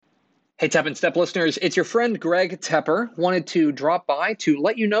Hey, Tep and Step listeners, it's your friend Greg Tepper. Wanted to drop by to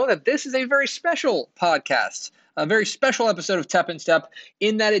let you know that this is a very special podcast, a very special episode of Tep and Step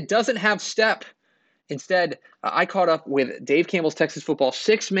in that it doesn't have Step. Instead, I caught up with Dave Campbell's Texas football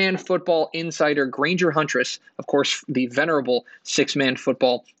six-man football insider, Granger Huntress, of course, the venerable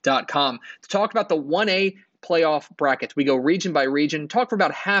sixmanfootball.com, to talk about the 1A playoff brackets. We go region by region, talk for about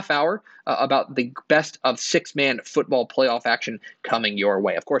a half hour about the best of six-man football playoff action coming your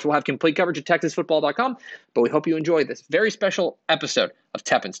way. Of course, we'll have complete coverage at texasfootball.com, but we hope you enjoy this very special episode of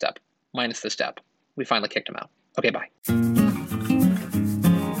Tep and Step, minus the step. We finally kicked him out. Okay, bye.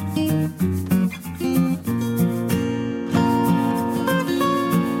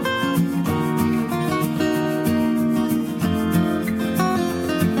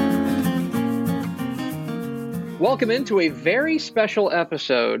 Welcome into a very special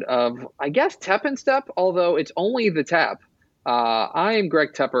episode of, I guess, Tep and Step, although it's only the Tep. I am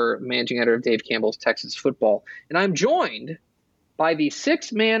Greg Tepper, managing editor of Dave Campbell's Texas Football, and I'm joined by the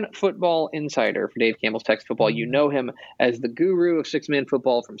six-man football insider for Dave Campbell's Texas Football. You know him as the guru of six-man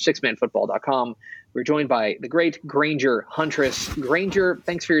football from sixmanfootball.com. We're joined by the great Granger Huntress. Granger,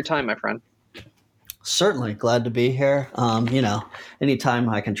 thanks for your time, my friend. Certainly. Glad to be here. Anytime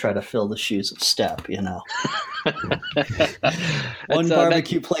I can try to fill the shoes of Step, One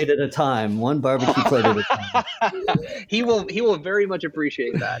barbecue plate at a time. He will very much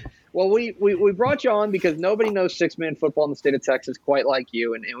appreciate that. Well, we brought you on because nobody knows six-man football in the state of Texas quite like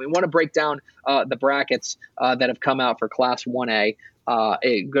you, and we want to break down the brackets that have come out for Class 1A,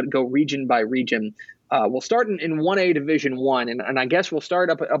 go region by region. We'll start in 1A Division 1, and I guess we'll start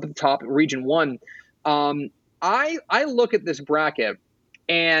up at the top, Region 1. I look at this bracket,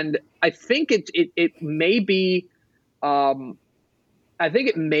 and I think it may be an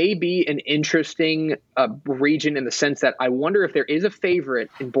interesting region in the sense that I wonder if there is a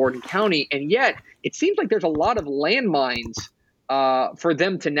favorite in Borden County, and yet it seems like there's a lot of landmines for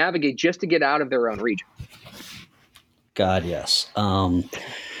them to navigate just to get out of their own region. God, yes. You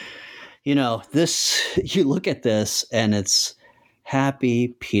look at this, and it's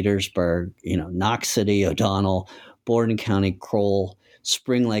Happy, Petersburg, Knox City, O'Donnell, Borden County, Kroll,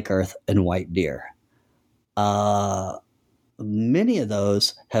 Spring Lake Earth, and White Deer. Many of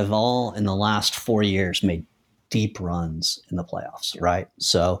those have all in the last 4 years made deep runs in the playoffs, right?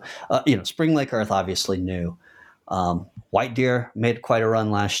 So, Spring Lake Earth obviously new. White Deer made quite a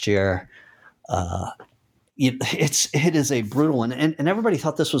run last year. It is a brutal one, and everybody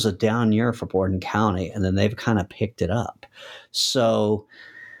thought this was a down year for Borden County, and then they've kind of picked it up. So,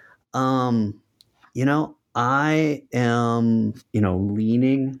 I am,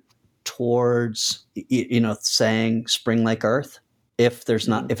 leaning towards, saying Spring Lake Earth if it's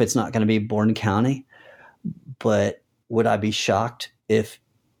not going to be Borden County. But would I be shocked if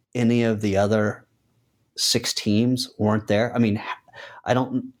any of the other 6 teams weren't there? I mean,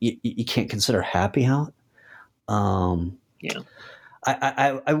 you can't consider Happy out. I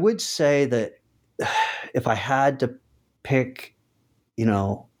would say that if I had to pick,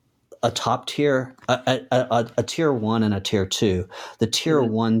 a top tier, a tier 1 and a tier 2, the tier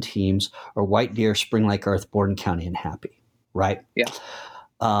 1 teams are White Deer, Spring Lake Earth, Borden County, and Happy, right? Yeah.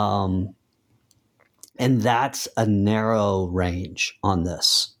 And that's a narrow range on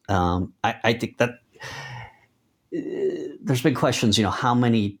this. I think that there's been questions, how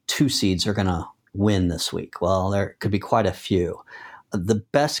many 2 seeds are going to win this week? Well, there could be quite a few. The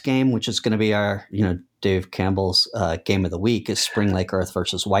best game, which is going to be our, Dave Campbell's game of the week, is Spring Lake Earth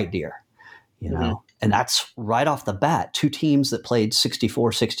versus White Deer, and that's right off the bat, 2 teams that played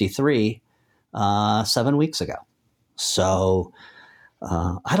 64-63 7 weeks ago. So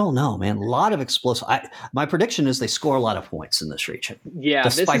I don't know, man. A lot of explosive. My prediction is they score a lot of points in this region. Yeah,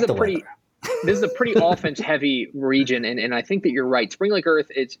 this is a pretty offense-heavy region, and I think that you're right. Spring Lake Earth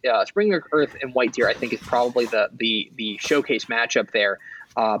and White Deer, I think, is probably the showcase matchup there.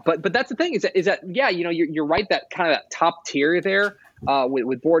 But that's the thing is that you're right, that kind of that top tier there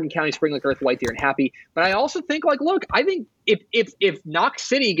with Borden County, Spring Lake Earth, White Deer, and Happy. But I also think I think if Knox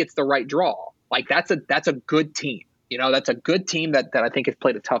City gets the right draw, that's a good team. That's a good team that I think has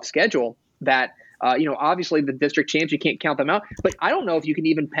played a tough schedule. That obviously the district champs, you can't count them out, but I don't know if you can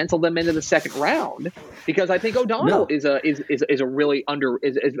even pencil them into the second round, because I think O'Donnell is a really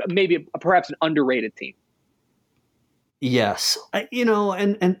perhaps an underrated team. Yes.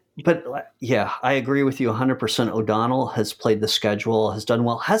 But yeah, I agree with you 100%. O'Donnell has played the schedule, has done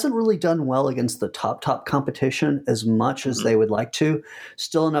well, hasn't really done well against the top competition as much as they would like to.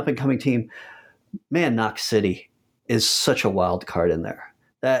 Still an up and coming team. Man, Knox City is such a wild card in there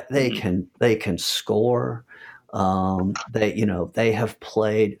that they can score. They have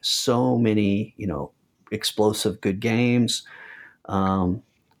played so many, explosive good games.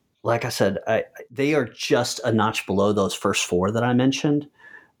 Like I said, they are just a notch below those first four that I mentioned.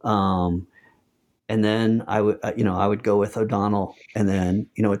 And then I would go with O'Donnell, and then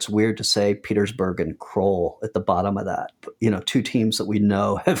it's weird to say Petersburg and Kroll at the bottom of that. Two teams that we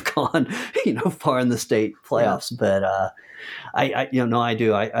know have gone far in the state playoffs. Yeah. But I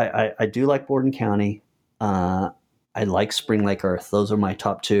do. I do like Borden County. I like Spring Lake Earth. Those are my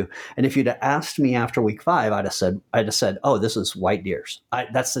top two. And if you'd have asked me after week 5, I'd have said, oh, this is White Deers.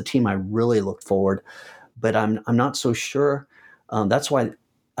 That's the team I really looked forward. But I'm not so sure. That's why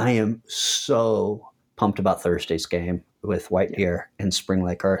I am so pumped about Thursday's game with White Deer and Spring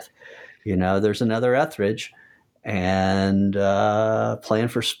Lake Earth. There's another Etheridge and playing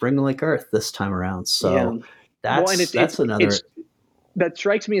for Spring Lake Earth this time around. So that's another. That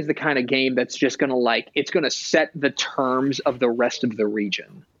strikes me as the kind of game that's just going to it's going to set the terms of the rest of the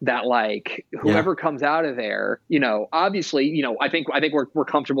region. That whoever comes out of there, obviously, I think we're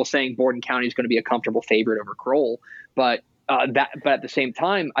comfortable saying Borden County is going to be a comfortable favorite over Kroll, but at the same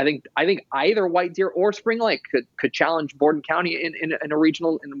time, I think either White Deer or Spring Lake could challenge Borden County in a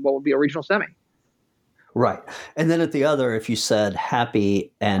regional, in what would be a regional semi. Right, and then at the other, if you said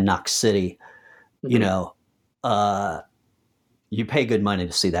Happy and Knox City, you pay good money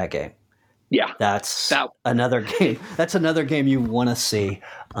to see that game. Yeah, that's another game. That's another game you want to see.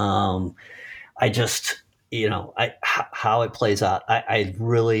 I just, how it plays out. I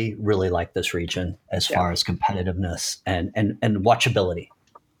really, really like this region as far as competitiveness and watchability.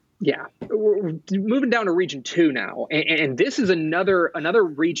 Yeah, we're moving down to Region 2 now, and this is another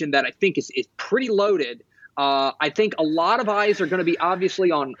region that I think is pretty loaded. I think a lot of eyes are going to be obviously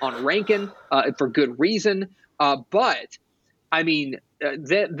on Rankin for good reason, but. I mean,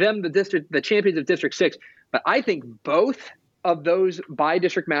 the champions of District 6, but I think both of those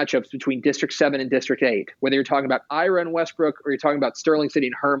by-district matchups between District 7 and District 8, whether you're talking about Ira and Westbrook or you're talking about Sterling City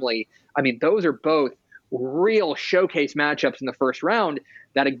and Hermleigh, I mean, those are both real showcase matchups in the first round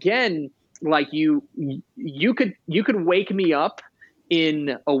that, again, you could wake me up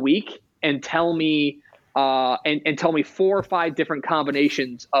in a week and tell me and tell me 4 or 5 different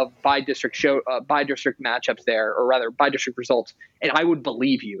combinations of by-district matchups there, or rather by-district results, and I would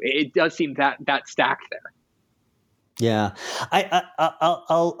believe you. It does seem that stacked there. Yeah,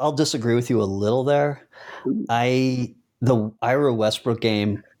 I'll disagree with you a little there. The Ira Westbrook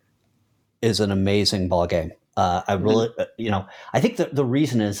game is an amazing ball game. I really, I think the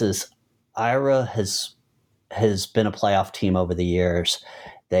reason is Ira has been a playoff team over the years.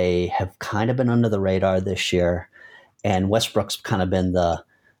 They have kind of been under the radar this year, and Westbrook's kind of been the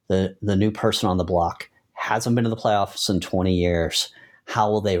new person on the block. Hasn't been to the playoffs in 20 years. How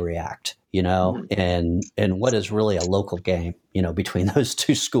will they react? And what is really a local game, between those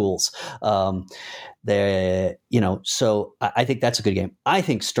two schools. So I think that's a good game. I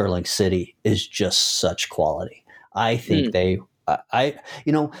think Sterling City is just such quality. I think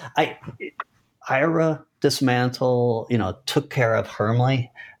Ira dismantle, took care of Hermleigh,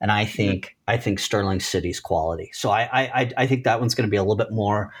 and I think Sterling City's quality. So I think that one's going to be a little bit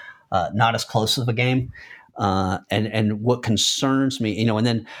more not as close of a game. And what concerns me, and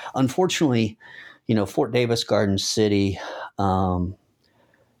then unfortunately, Fort Davis, Garden City, Fort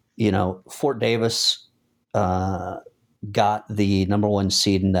Davis got the number 1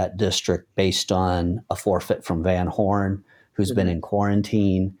 seed in that district based on a forfeit from Van Horn, who's been in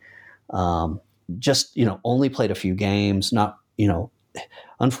quarantine. Just, only played a few games, not,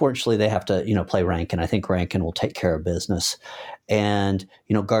 unfortunately they have to, play Rankin. I think Rankin will take care of business. And,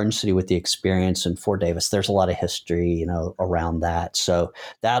 Garden City with the experience, and Fort Davis, there's a lot of history, around that. So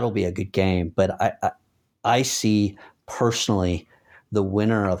that'll be a good game. But I see personally the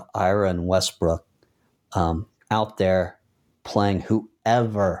winner of Ira and Westbrook out there playing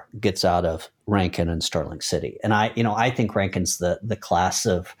whoever gets out of Rankin and Sterling City. And I think Rankin's the class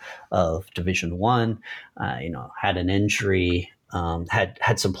of Division I, had an injury,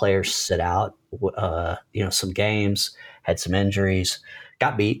 had some players sit out, some games, had some injuries,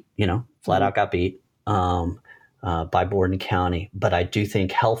 got beat, flat out got beat by Borden County. But I do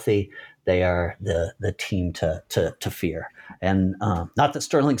think healthy, they are the team to fear. And not that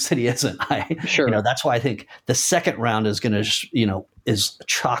Sterling City isn't. Sure. That's why I think the second round is going to, is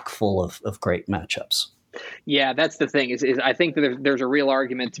chock full of great matchups. Yeah, that's the thing is I think that there's a real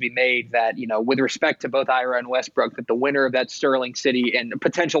argument to be made that, with respect to both Ira and Westbrook, that the winner of that Sterling City and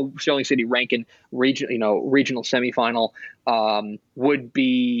potential Sterling City Rankin regional semifinal would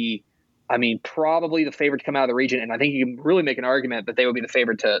be I mean, probably the favorite to come out of the region, and I think you can really make an argument that they would be the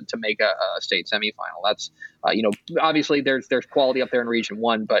favorite to make a state semifinal. That's obviously there's quality up there in Region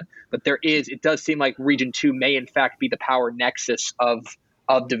 1, but it does seem like Region 2 may in fact be the power nexus of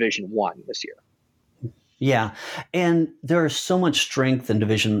Division 1 this year. Yeah, and there is so much strength in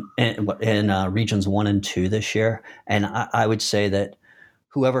regions 1 and 2 this year, and I would say that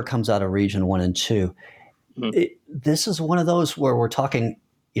whoever comes out of Region 1 and 2, this is one of those where we're talking.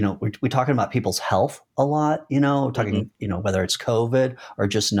 We're talking about people's health a lot. We're talking whether it's COVID or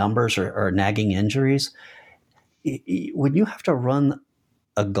just numbers or nagging injuries. When you have to run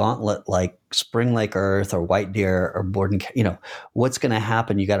a gauntlet like Spring Lake Earth or White Deer or Borden, what's going to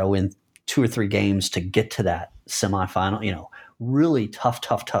happen? You got to win 2 or 3 games to get to that semifinal, really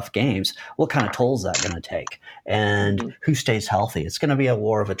tough games. What kind of toll is that going to take? And who stays healthy? It's going to be a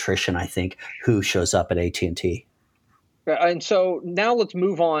war of attrition, I think, who shows up at AT&T. And so now let's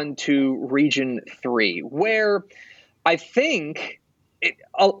move on to Region 3, where I think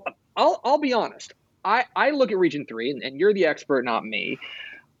I'll be honest. I look at Region 3, and you're the expert, not me.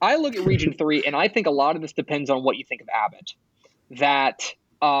 I look at Region 3, and I think a lot of this depends on what you think of Abbott. That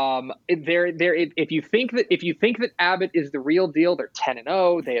if you think that Abbott is the real deal, they're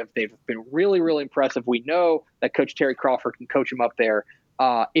 10-0. They've been really, really impressive. We know that Coach Terry Crawford can coach them up there.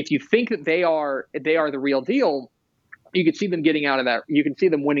 If you think that they are the real deal, you could see them getting out of that. You can see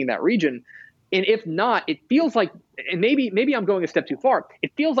them winning that region. And if not, it feels like, and maybe I'm going a step too far.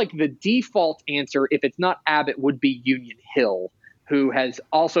 It feels like the default answer, if it's not Abbott, would be Union Hill, who has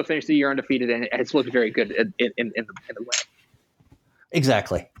also finished the year undefeated and has looked very good in the win.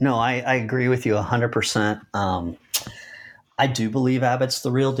 Exactly. No, I agree with you 100%. I do believe Abbott's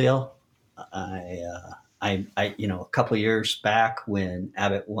the real deal. I a couple of years back when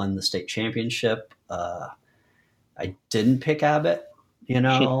Abbott won the state championship, I didn't pick Abbott, and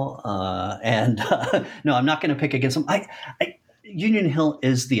no, I'm not going to pick against them. Union Hill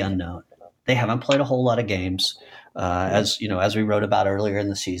is the unknown. They haven't played a whole lot of games. As we wrote about earlier in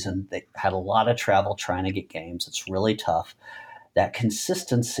the season, they had a lot of travel trying to get games. It's really tough. That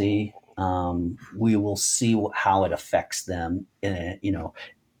consistency, we will see how it affects them,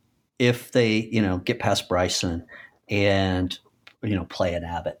 if they, get past Bryson and, play an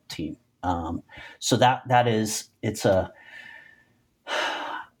Abbott team. So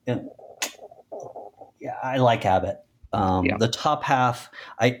I like Abbott. The top half,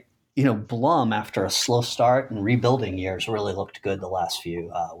 Blum, after a slow start and rebuilding years, really looked good the last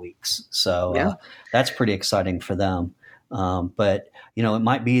few weeks. So that's pretty exciting for them. But it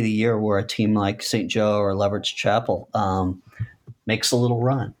might be the year where a team like St. Joe or Leverett's Chapel makes a little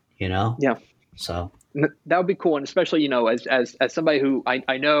run, Yeah. So that would be cool. And especially, as somebody who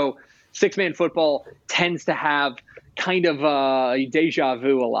I know 6-man football tends to have kind of a deja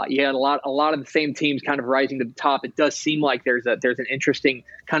vu a lot. You had a lot of the same teams kind of rising to the top. It does seem like there's an interesting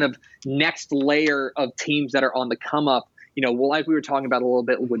kind of next layer of teams that are on the come up. Like we were talking about a little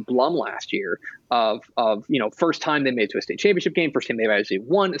bit with Blum last year of first time they made it to a state championship game, first time they've actually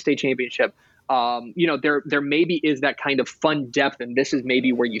won a state championship. There maybe is that kind of fun depth, and this is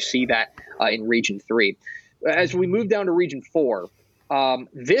maybe where you see that in Region 3. As we move down to Region 4,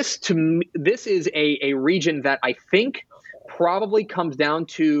 this is a region that I think probably comes down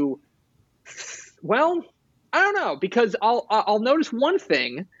to, well, I don't know, because I'll notice one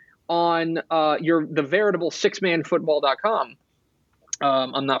thing on the veritable 6manfootball.com.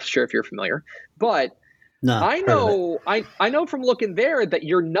 I'm not sure if you're familiar, but no, I know from looking there that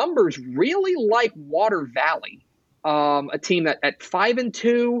your numbers really like Water Valley, a team that at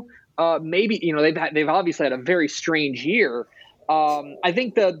 5-2, maybe they've obviously had a very strange year. I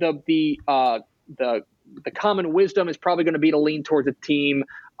think the common wisdom is probably going to be to lean towards a team,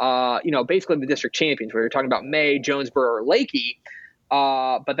 basically the district champions, where you're talking about May, Jonesboro, or Lakey.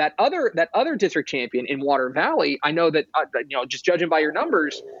 But that other district champion in Water Valley, I know that just judging by your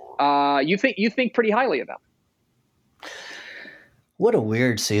numbers, you think pretty highly of them. What a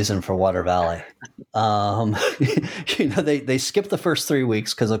weird season for Water Valley. They skipped the first 3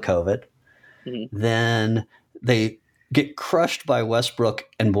 weeks because of COVID. Mm-hmm. Then they get crushed by Westbrook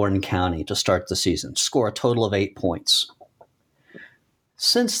and Borden County to start the season, score a total of 8 points.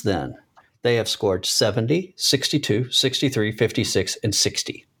 Since then, they have scored 70, 62, 63, 56, and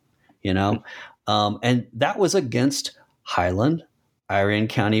 60, and that was against Highland, Irene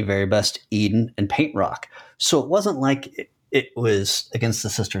County, Very Best, Eden, and Paint Rock. So it wasn't like it was against the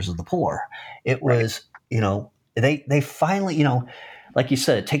Sisters of the Poor. It was, they finally, like you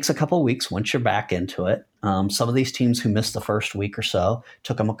said, it takes a couple of weeks once you're back into it. Some of these teams who missed the first week or so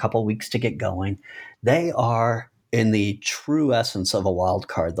took them a couple of weeks to get going. They are, in the true essence of a wild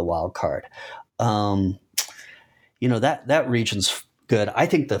card, the wild card. That region's good. I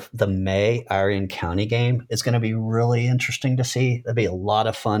think the May Arion County game is going to be really interesting to see. It'll be a lot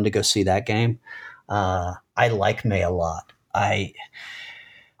of fun to go see that game. I like May a lot. I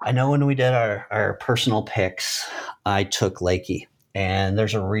know when we did our personal picks, I took Lakey, and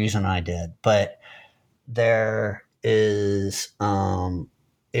there's a reason I did, but there is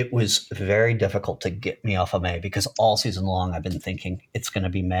it was very difficult to get me off of May because all season long I've been thinking it's going to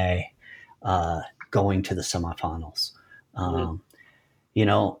be May going to the semifinals.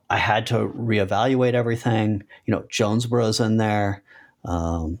 I had to reevaluate everything. Jonesboro's in there.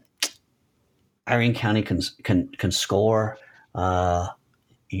 Arion County can score.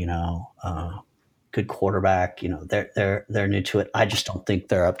 Good quarterback. They're new to it. I just don't think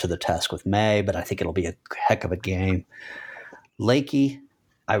they're up to the task with May, but I think it'll be a heck of a game. Lakey,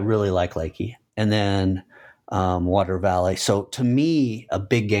 I really like Lakey, and then Water Valley. So to me, a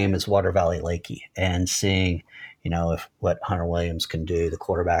big game is Water Valley Lakey, and seeing if what Hunter Williams can do, the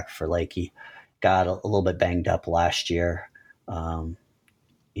quarterback for Lakey, got a little bit banged up last year. In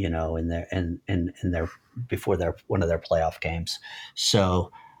their before their one of their playoff games.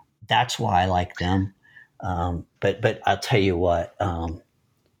 So that's why I like them. But I'll tell you what,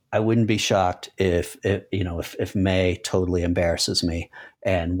 I wouldn't be shocked if May totally embarrasses me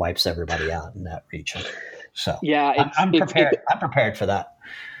and wipes everybody out in that region. So yeah, I'm prepared. I'm prepared for that.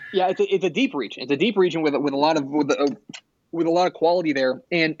 Yeah, it's a deep region. It's a deep region with a lot of quality there.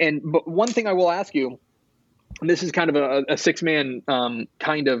 But one thing I will ask you, and this is kind of a 6-man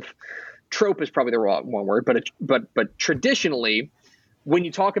kind of trope is probably the wrong word, but traditionally, when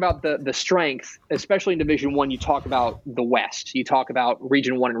you talk about the strength, especially in Division I, you talk about the West. You talk about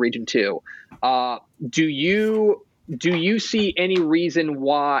Region 1 and Region 2. Do you see any reason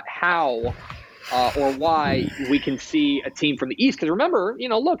why we can see a team from the East? Because remember,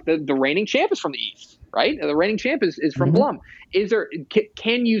 look, the reigning champ is from the East, right? The reigning champ is from Blum.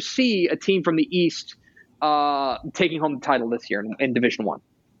 Can you see a team from the East taking home the title this year in Division 1?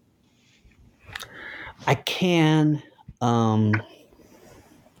 I can.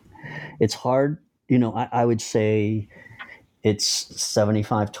 It's hard. I would say it's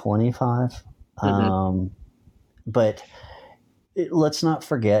 75-25. But let's not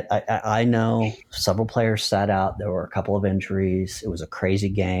forget, I know several players sat out. There were a couple of injuries. It was a crazy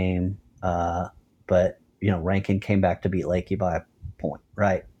game. But Rankin came back to beat Lakey by a point,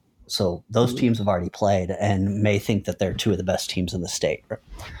 right? So those teams have already played and may think that they're two of the best teams in the state.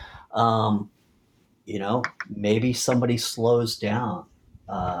 Maybe somebody slows down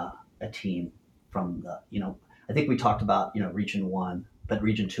a team from I think we talked about, Region 1, but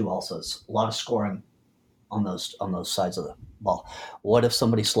Region 2 also is a lot of scoring on those sides of the ball. What if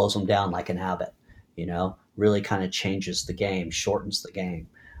somebody slows them down like an Abbott, really kind of changes the game, shortens the game?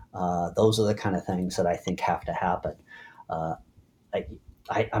 Those are the kind of things that I think have to happen.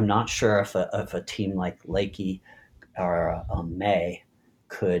 I'm not sure if a team like Lakey or May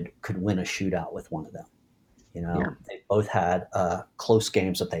could win a shootout with one of them. They both had close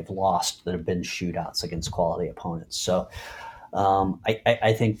games that they've lost that have been shootouts against quality opponents. So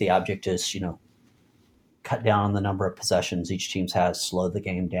I think the object is, cut down on the number of possessions each team has, slow the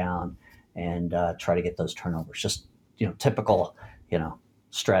game down, and try to get those turnovers. Just, typical,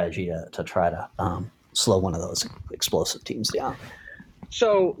 strategy to try to slow one of those explosive teams down.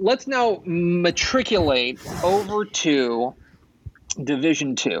 So let's now matriculate over to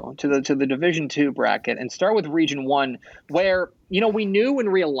Division 2, to the Division 2 bracket, and start with Region 1, where, we knew when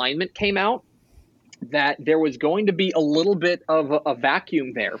realignment came out that there was going to be a little bit of a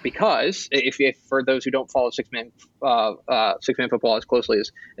vacuum there, because if for those who don't follow six-man football as closely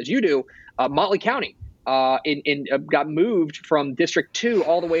as you do, Motley County got moved from District 2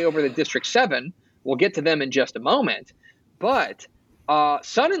 all the way over to District 7. We'll get to them in just a moment. But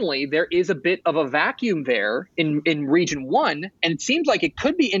suddenly there is a bit of a vacuum there in Region 1, and it seems like it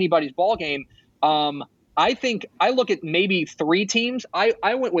could be anybody's ball game. I think I look at maybe 3 teams.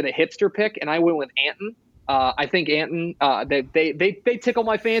 I went with a hipster pick, and I went with Anton. I think Anton, they tickle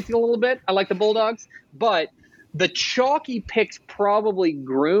my fancy a little bit. I like the Bulldogs, but the chalky picks probably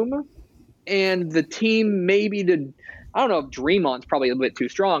Groom, and the team maybe I don't know if Dreamon's probably a little bit too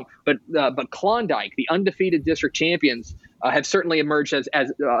strong, but Klondike, the undefeated district champions, have certainly emerged as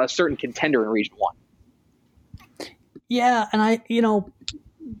a certain contender in Region 1. Yeah, and I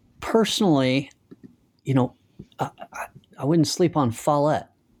personally, I wouldn't sleep on Follett,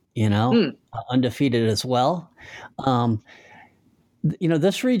 undefeated as well.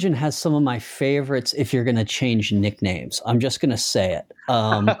 This region has some of my favorites if you're going to change nicknames. I'm just going to say it.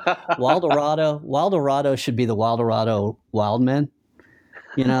 Wildorado should be the Wildorado Wildmen,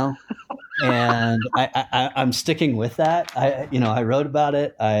 and I'm sticking with that. I wrote about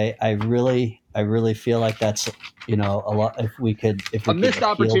it. I really feel like that's, a lot. If we could a missed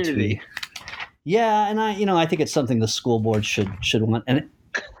opportunity. Yeah. And I think it's something the school board should want. And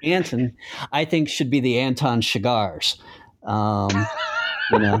Anton, I think, should be the Anton Chigars. That's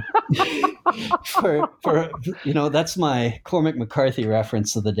my Cormac McCarthy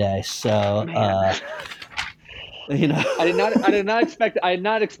reference of the day. So, I did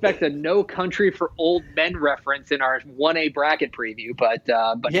not expect a No Country for Old Men reference in our 1A bracket preview, but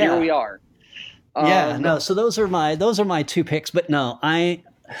here we are. So those are my two picks, but no, I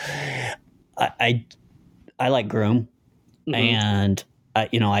like Groom, and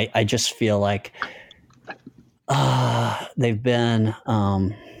I just feel like they've been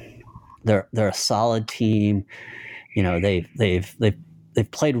they're a solid team. They've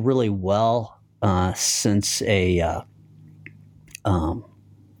played really well since since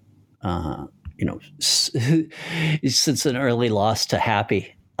an early loss to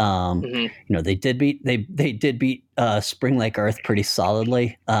Happy. They did beat Spring Lake Earth pretty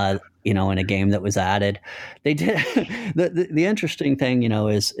solidly. In a game that was added. They did. The interesting thing,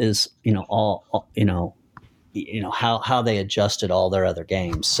 is how they adjusted all their other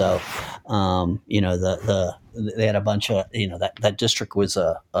games. So, they had a bunch of, that district was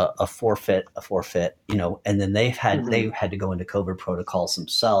a forfeit, and then they had to go into COVID protocols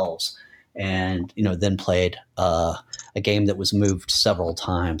themselves, and then played a game that was moved several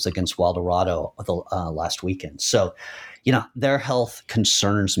times against Wildorado last weekend. So, their health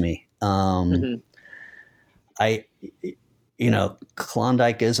concerns me.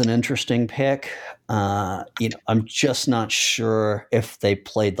 Klondike is an interesting pick. I'm just not sure if they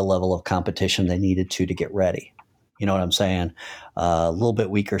played the level of competition they needed to get ready. You know what I'm saying? A little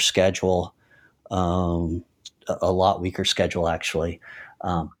bit weaker schedule, a lot weaker schedule actually.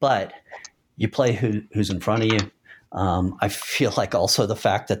 But you play who's in front of you. I feel like also the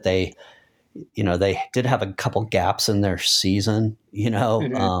fact that they did have a couple gaps in their season,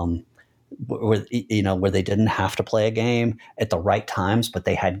 where they didn't have to play a game at the right times, but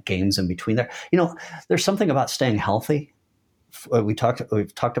they had games in between there. There's something about staying healthy. We've talked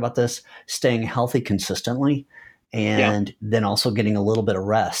about this, staying healthy consistently, and then also getting a little bit of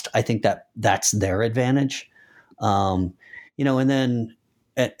rest. I think that's their advantage. And then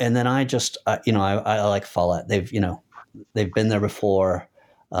I just, I like Follett. They've been there before.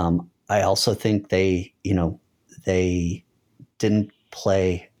 I also think they didn't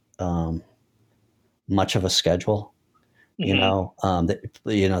play much of a schedule. They had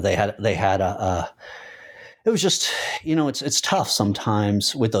it was just, it's tough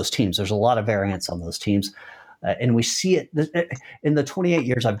sometimes with those teams. There's a lot of variance on those teams. And we see it in the 28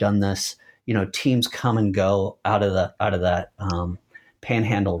 years I've done this, teams come and go out of that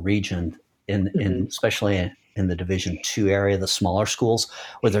Panhandle region in especially in the Division II area, the smaller schools,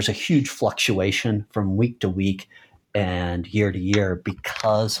 where there's a huge fluctuation from week to week and year to year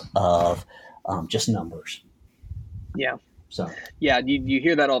because of just numbers. Yeah. So you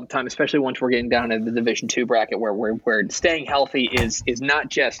hear that all the time, especially once we're getting down in the Division II bracket, where staying healthy is not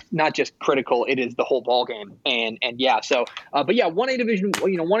just critical; it is the whole ball game. And 1A Division,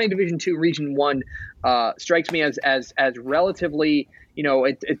 1A Division II Region 1 strikes me as relatively,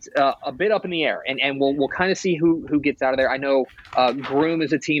 it's a bit up in the air, and we'll kind of see who gets out of there. I know Groom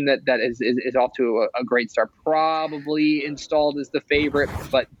is a team that is off to a great start, probably installed as the favorite,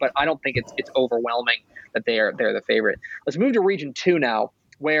 but I don't think it's overwhelming that they're the favorite. Let's move to Region 2 now,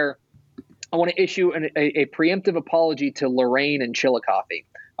 where I want to issue a preemptive apology to Lorain and Chillicothe.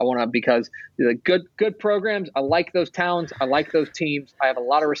 Because they're good programs. I like those towns. I like those teams. I have a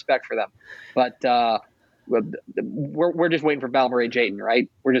lot of respect for them, but we're just waiting for Balmoral-Jayton, right?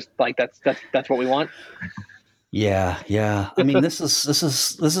 We're just like that's what we want. Yeah. I mean, this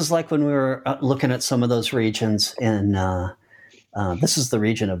is like when we were looking at some of those regions, and this is the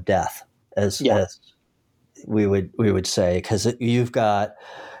region of death, as we would say, because you've got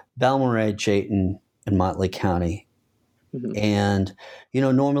Balmoral-Jayton and Motley County. Mm-hmm. And,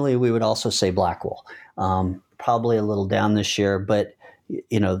 normally we would also say Blackwell, probably a little down this year, but,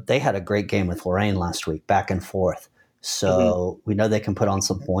 they had a great game with Lorain last week, back and forth. So we know they can put on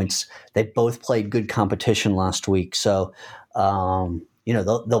some points. They both played good competition last week. So,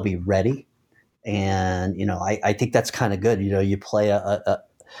 they'll be ready. And, I think that's kind of good. You play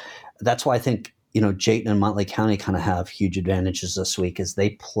that's why I think, Jayton and Motley County kind of have huge advantages this week, is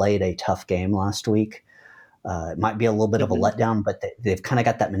they played a tough game last week. It might be a little bit of a letdown, but they've kind of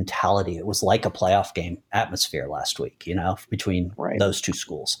got that mentality. It was like a playoff game atmosphere last week, between those two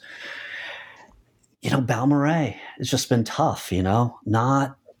schools. Balmorhea, it's just been tough,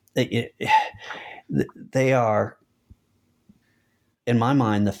 they are, in my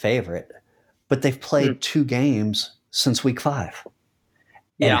mind, the favorite, but they've played 2 games since week 5.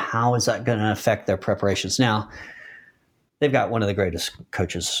 And how is that going to affect their preparations? Now, they've got one of the greatest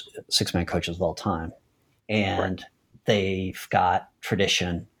coaches, 6-man coaches of all time. And they've got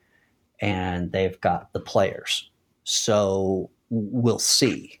tradition and they've got the players. So we'll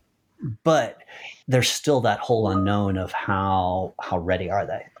see. But there's still that whole unknown of how ready are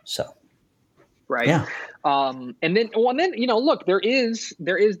they. So right. Yeah. And then look, there is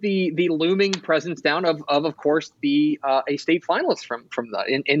the looming presence down of course the a state finalist from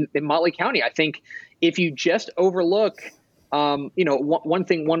in Motley County. I think if you just overlook one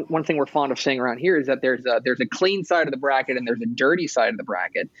thing we're fond of saying around here is that there's a clean side of the bracket and there's a dirty side of the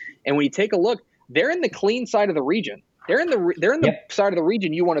bracket. And when you take a look, they're in the clean side of the region. They're in the side of the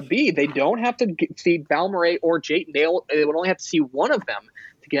region you want to be. They don't have to see Balmorhea or Jayton. They would only have to see one of them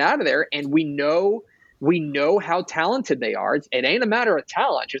to get out of there. And we know how talented they are. It ain't a matter of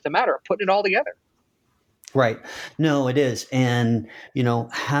talent; it's just a matter of putting it all together. Right. No, it is. And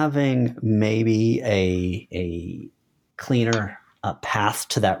having maybe a cleaner path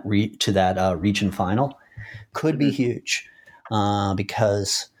to that region final could be huge,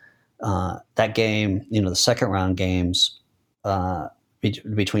 because that game, the second round games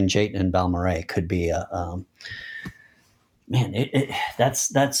between Jayton and Balmorhea could be that's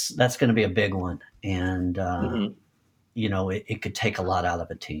going to be a big one, and it could take a lot out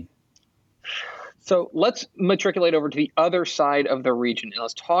of a team. So let's matriculate over to the other side of the region, and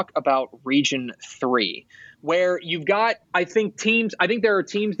let's talk about Region 3, where you've got, I think there are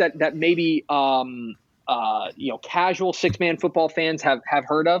teams that maybe casual 6-man football fans have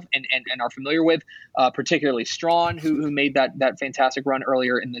heard of and are familiar with, particularly Strawn, who made that fantastic run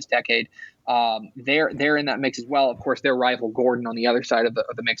earlier in this decade. They're in that mix as well. Of course, their rival Gordon on the other side of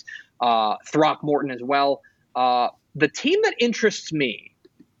the mix, Throckmorton as well. The team that interests me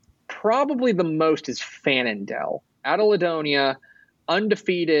probably the most is Fannondel out of Ladonia,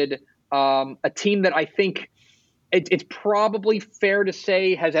 undefeated, a team that I think it's probably fair to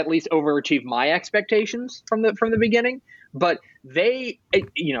say has at least overachieved my expectations from the beginning. But they,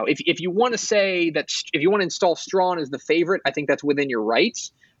 if you want to say that, if you want to install Strawn as the favorite, I think that's within your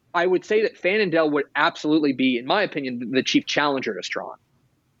rights. I would say that Fannondel would absolutely be, in my opinion, the chief challenger to Strawn.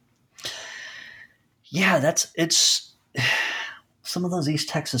 Yeah, it's some of those East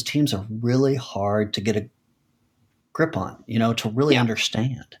Texas teams are really hard to get a grip on, to really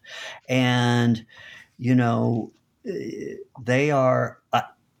understand. And, they are,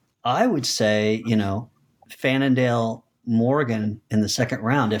 I would say, Fannondel, Morgan in the second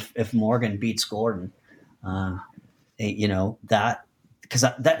round, if Morgan beats Gordon, that, because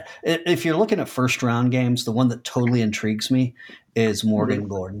that if you're looking at first round games, the one that totally intrigues me is Morgan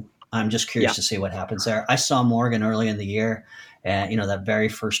Gordon. I'm just curious to see what happens there. I saw Morgan early in the year, that very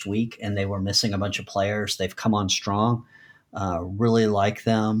first week, and they were missing a bunch of players. They've come on strong. Really like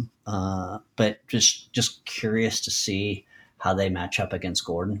them, but just curious to see how they match up against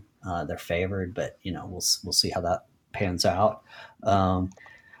Gordon. They're favored, but we'll see how that pans out.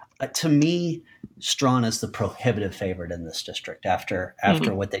 To me, Strawn is the prohibitive favorite in this district after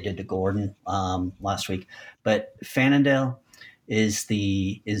what they did to Gordon last week. But Fannondel is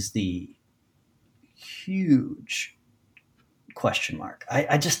the huge question mark.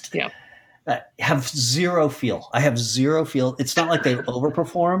 I just have zero feel. I have zero feel. It's not like they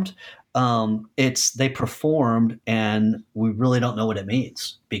overperformed. They performed, and we really don't know what it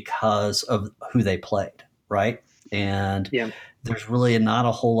means because of who they played, right? And there's really not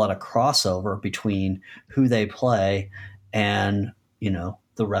a whole lot of crossover between who they play and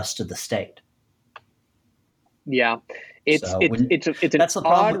the rest of the state. Yeah, it's that's a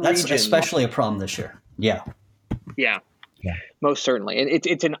problem. That's especially a problem this year. Yeah. Most certainly. And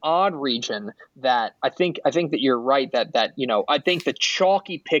it's an odd region that I think that you're right that I think the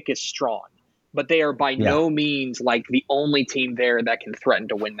chalky pick is Strawn, but they are by no means like the only team there that can threaten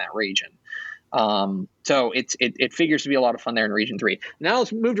to win that region. So it figures to be a lot of fun there in Region 3. Now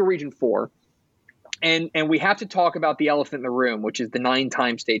let's move to Region 4. And we have to talk about the elephant in the room, which is the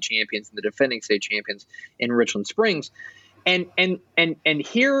 9-time state champions and the defending state champions in Richland Springs. And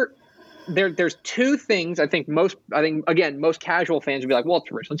here there's two things I think most casual fans would be like, well,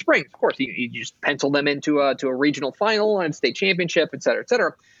 it's Richland Springs. Of course, you just pencil them into a regional final and state championship, et cetera, et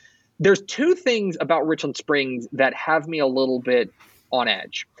cetera. There's two things about Richland Springs that have me a little bit on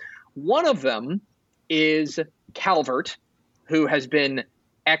edge. One of them is Calvert, who has been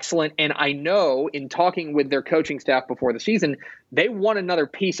excellent. And I know in talking with their coaching staff before the season, they want another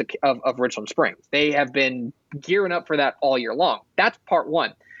piece of Richland Springs. They have been gearing up for that all year long. That's part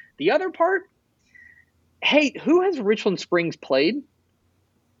one. The other part, hey, who has Richland Springs played?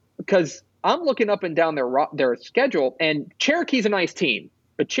 Because I'm looking up and down their schedule, and Cherokee's a nice team,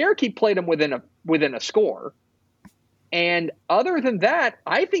 but Cherokee played them within a score. And other than that,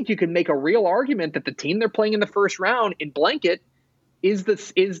 I think you can make a real argument that the team they're playing in the first round in Blanket is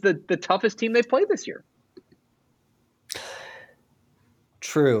the toughest team they've played this year.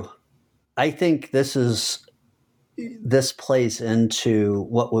 True. I think this plays into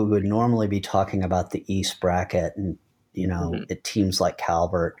what we would normally be talking about the East bracket, and it teams like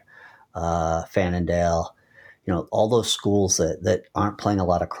Calvert, Fannondale, all those schools that aren't playing a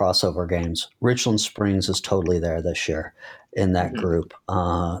lot of crossover games. Richland Springs is totally there this year in that group.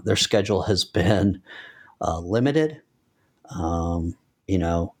 Their schedule has been limited.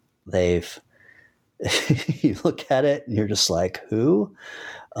 They've you look at it and you're just like, who?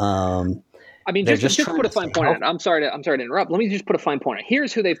 Just to put a fine point on it. I'm sorry to interrupt. Let me just put a fine point on it.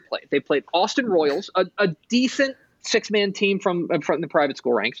 Here's who they've played. They played Austin Royals, a decent 6-man team from the private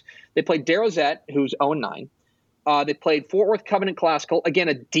school ranks. They played Darrozette, who's 0-9. They played Fort Worth Covenant Classical, again,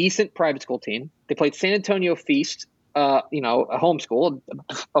 a decent private school team. They played San Antonio Feast, a homeschool,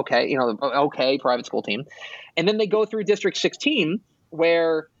 okay private school team. And then they go through District 16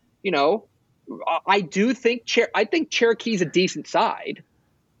 where, I think Cherokee's a decent side,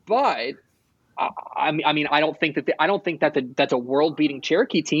 but I don't think that's a world-beating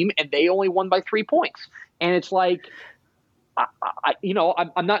Cherokee team, and they only won by 3 points. And it's like, I'm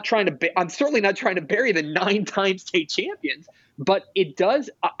certainly not trying to bury the 9-time state champions, but it does.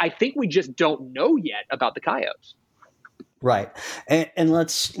 I think we just don't know yet about the Coyotes. Right. And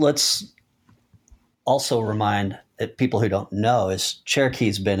let's also remind people who don't know is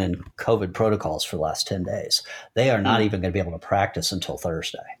Cherokee's been in COVID protocols for the last 10 days. They are not even going to be able to practice until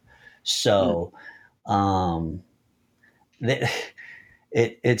Thursday. So,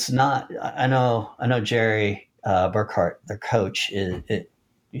 it's not, I know Jerry Burkhart, their coach, is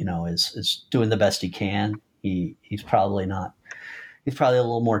doing the best he can. He's probably a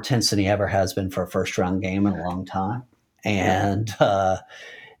little more tense than he ever has been for a first round game in a long time. And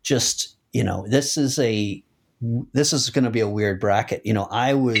this is going to be a weird bracket.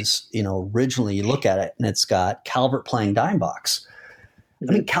 I was, originally you look at it and it's got Calvert playing dime box.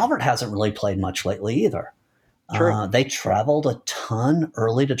 I mean, Calvert hasn't really played much lately either. They traveled a ton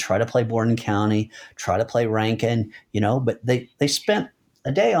early to try to play Borden County, try to play Rankin, but they spent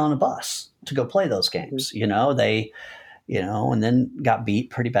a day on a bus to go play those games. They, and then got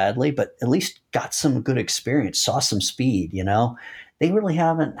beat pretty badly, but at least got some good experience, saw some speed. They really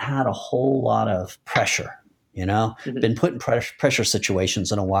haven't had a whole lot of pressure. Been put in pressure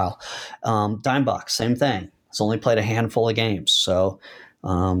situations in a while. Dime box, same thing. It's only played a handful of games. So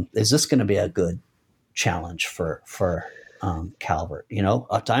is this going to be a good challenge for Calvert?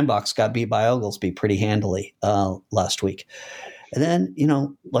 Dime box got beat by Oglesby pretty handily last week. And then,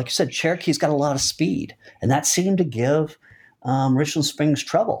 like I said, Cherokee's got a lot of speed, and that seemed to give Richland Springs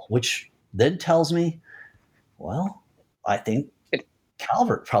trouble, which then tells me, well, I think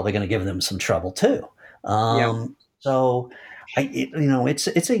Calvert probably going to give them some trouble too. So,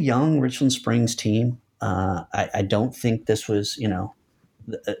 it's a young Richland Springs team. I don't think this was,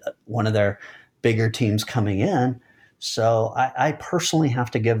 one of their bigger teams coming in. So I personally have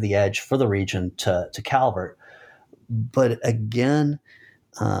to give the edge for the region to Calvert. But again,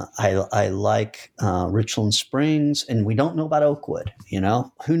 I like Richland Springs, and we don't know about Oakwood.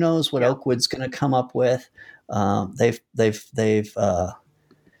 Who knows what Oakwood's going to come up with? They've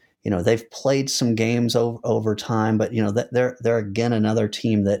played some games over time, but they're again another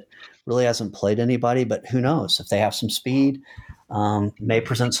team that really hasn't played anybody. But who knows if they have some speed, may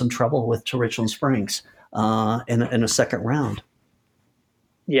present some trouble to Richland Springs in a second round.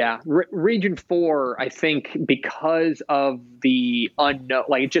 Yeah, Region 4, I think, because of the unknown,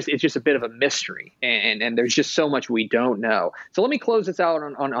 it's just a bit of a mystery, and there's just so much we don't know. So let me close this out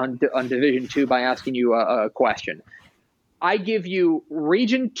on Division 2 by asking you a question. I give you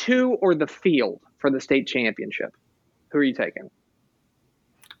Region 2 or the field for the state championship. Who are you taking?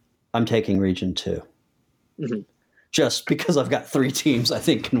 I'm taking Region 2. Mm-hmm. Just because I've got 3 teams I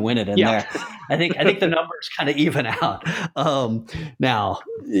think can win it in there. I think the numbers kind of even out.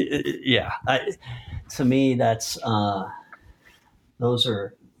 To me, that's those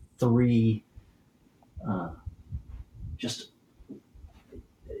are 3.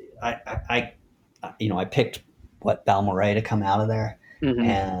 I picked Balmorhea to come out of there,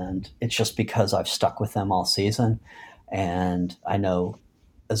 And it's just because I've stuck with them all season, and I know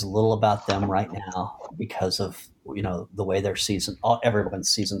as little about them right now because of the way their season, everyone's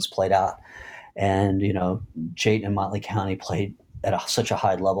season's played out. And Jayton and Motley County played at such a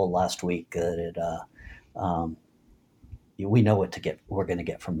high level last week that we know we're going to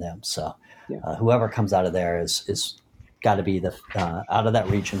get from them. So whoever comes out of there is got to be out of that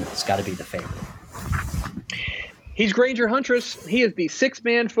region. It's got to be the favorite. He's Granger Huntress. He is the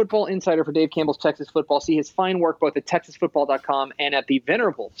six-man football insider for Dave Campbell's Texas Football. See his fine work both at texasfootball.com and at the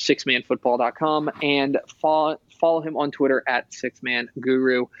venerable sixmanfootball.com. And follow him on Twitter at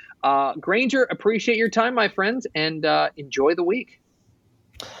sixmanguru. Granger, appreciate your time, my friends, and enjoy the week.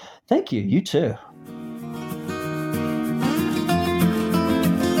 Thank you. You too.